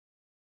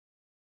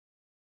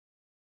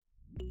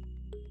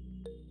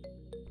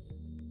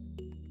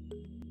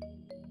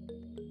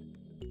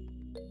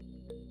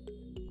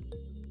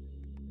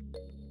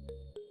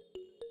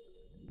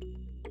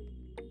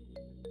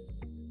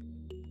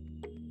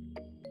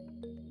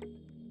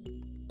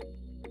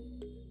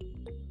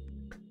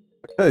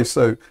Okay,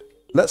 so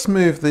let's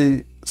move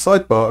the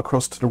sidebar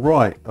across to the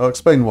right. I'll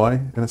explain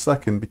why in a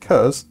second,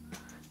 because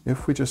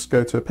if we just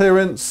go to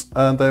appearance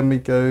and then we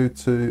go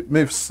to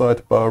move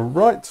sidebar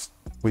right,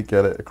 we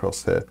get it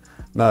across here.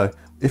 Now,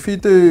 if you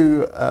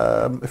do,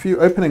 if you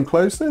open and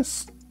close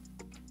this,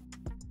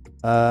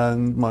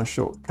 and my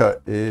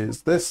shortcut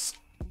is this,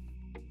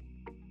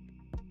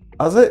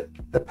 as it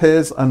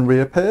appears and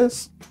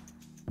reappears,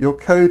 your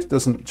code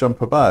doesn't jump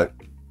about.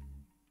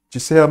 Do you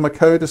see how my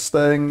code is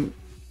staying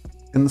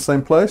in the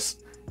same place?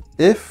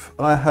 If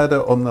I had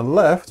it on the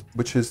left,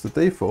 which is the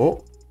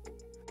default,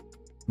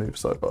 move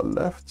sidebar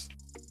left,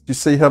 do you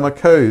see how my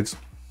code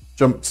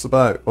jumps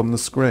about on the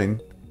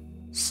screen?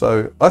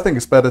 So I think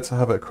it's better to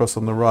have it across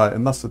on the right,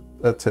 and that's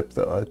a tip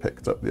that I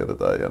picked up the other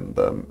day, and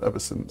ever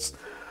since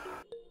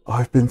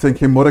I've been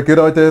thinking what a good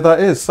idea that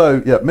is.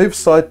 So yeah, move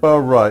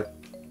sidebar right.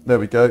 There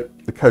we go.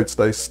 The code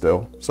stays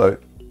still. So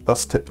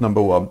that's tip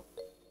number one.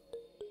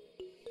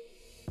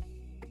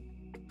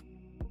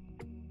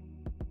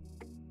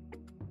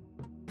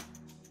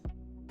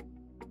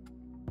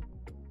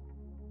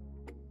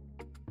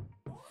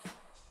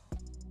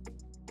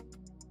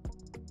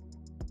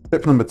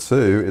 Tip number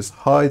two is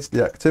hide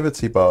the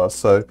activity bar.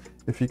 So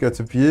if you go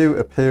to view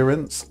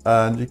appearance,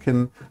 and you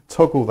can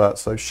toggle that,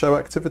 so show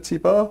activity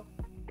bar.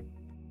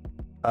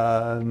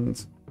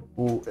 And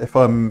if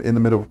I'm in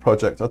the middle of a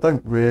project, I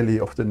don't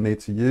really often need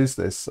to use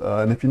this.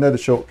 And if you know the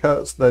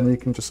shortcuts, then you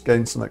can just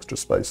gain some extra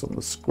space on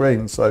the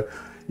screen. So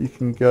you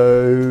can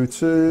go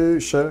to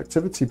show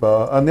activity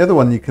bar. And the other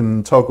one you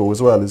can toggle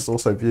as well is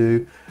also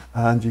view,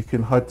 and you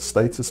can hide the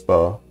status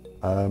bar.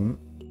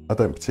 I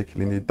don't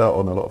particularly need that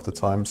on a lot of the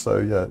time. So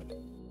yeah,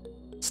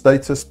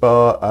 status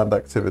bar and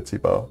activity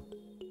bar.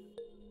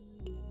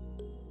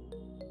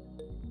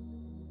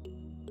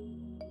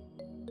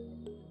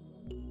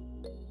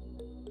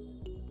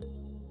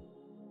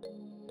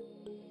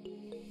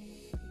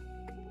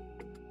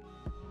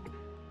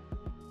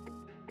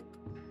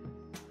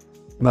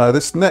 Now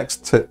this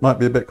next tip might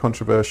be a bit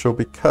controversial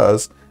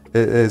because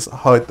it is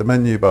hide the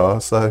menu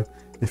bar. So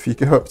if you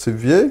go up to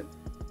view,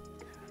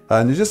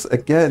 and you're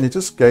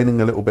just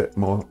gaining a little bit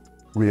more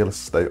real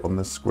estate on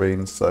the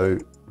screen. So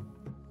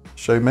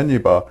show menu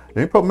bar.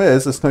 The only problem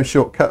is there's no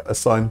shortcut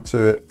assigned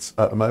to it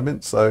at the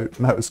moment. So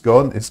now it's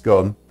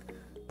gone.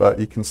 But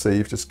you can see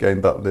you've just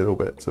gained that little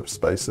bit of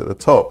space at the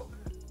top.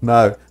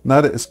 Now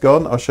that it's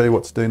gone, I'll show you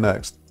what to do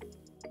next.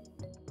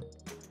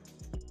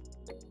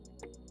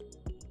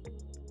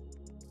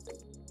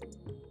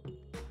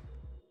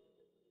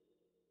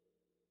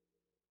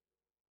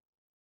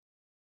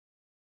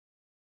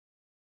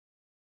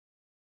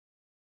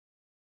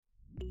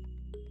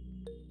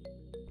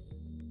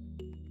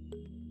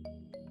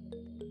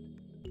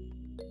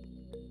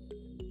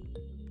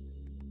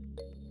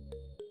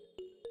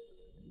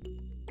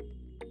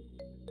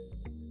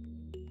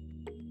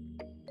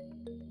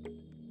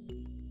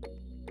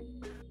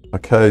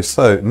 Okay,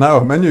 so now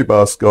our menu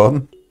bar's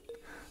gone.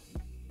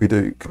 We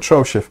do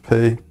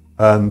Control-Shift-P,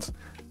 and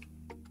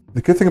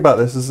the good thing about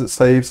this is it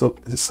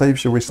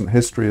saves your recent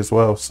history as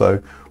well.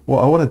 So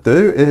what I want to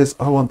do is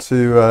I want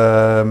to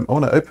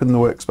open the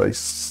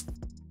workspace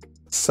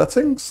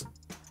settings,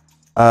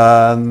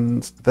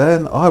 and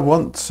then I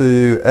want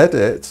to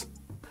edit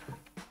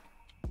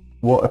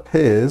what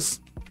appears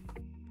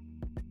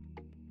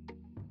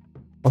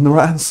on the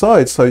right hand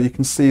side, so you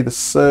can see the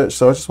search.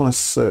 So I just want to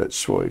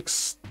search for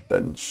extension,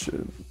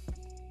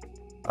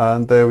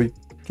 and there we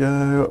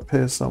go. Up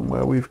here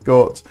somewhere we've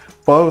got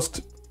files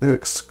to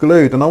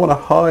exclude, and I want to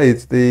hide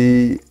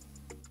the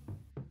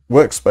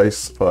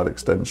workspace file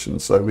extension.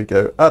 So we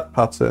go add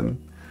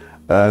pattern,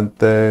 and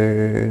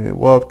then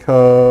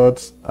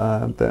wildcard,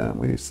 and then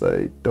we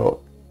say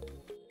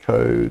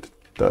 .code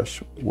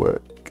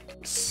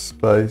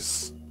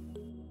 -workspace,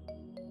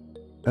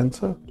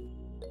 enter,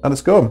 and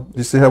it's gone.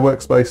 You see how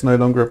workspace no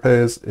longer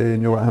appears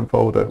in your right hand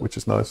folder, which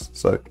is nice.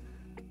 So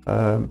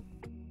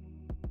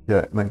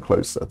yeah, and then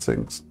close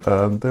settings,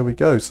 and there we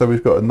go. So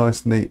we've got a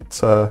nice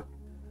neat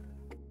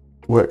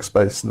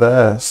workspace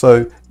there.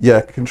 So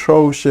yeah,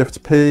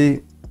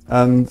 Control-Shift-P,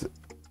 and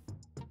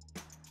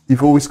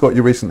you've always got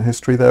your recent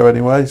history there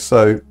anyway.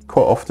 So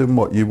quite often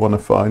what you want to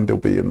find will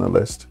be in the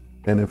list,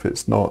 and if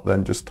it's not,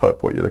 then just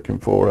type what you're looking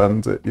for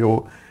and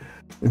you'll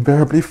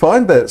invariably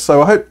find it.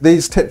 So I hope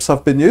these tips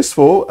have been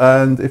useful,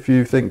 and if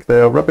you think they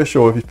are rubbish,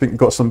 or if you think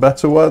you've got some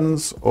better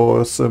ones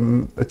or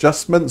some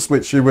adjustments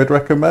which you would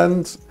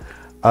recommend,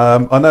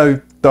 I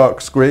know dark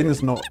screen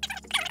is not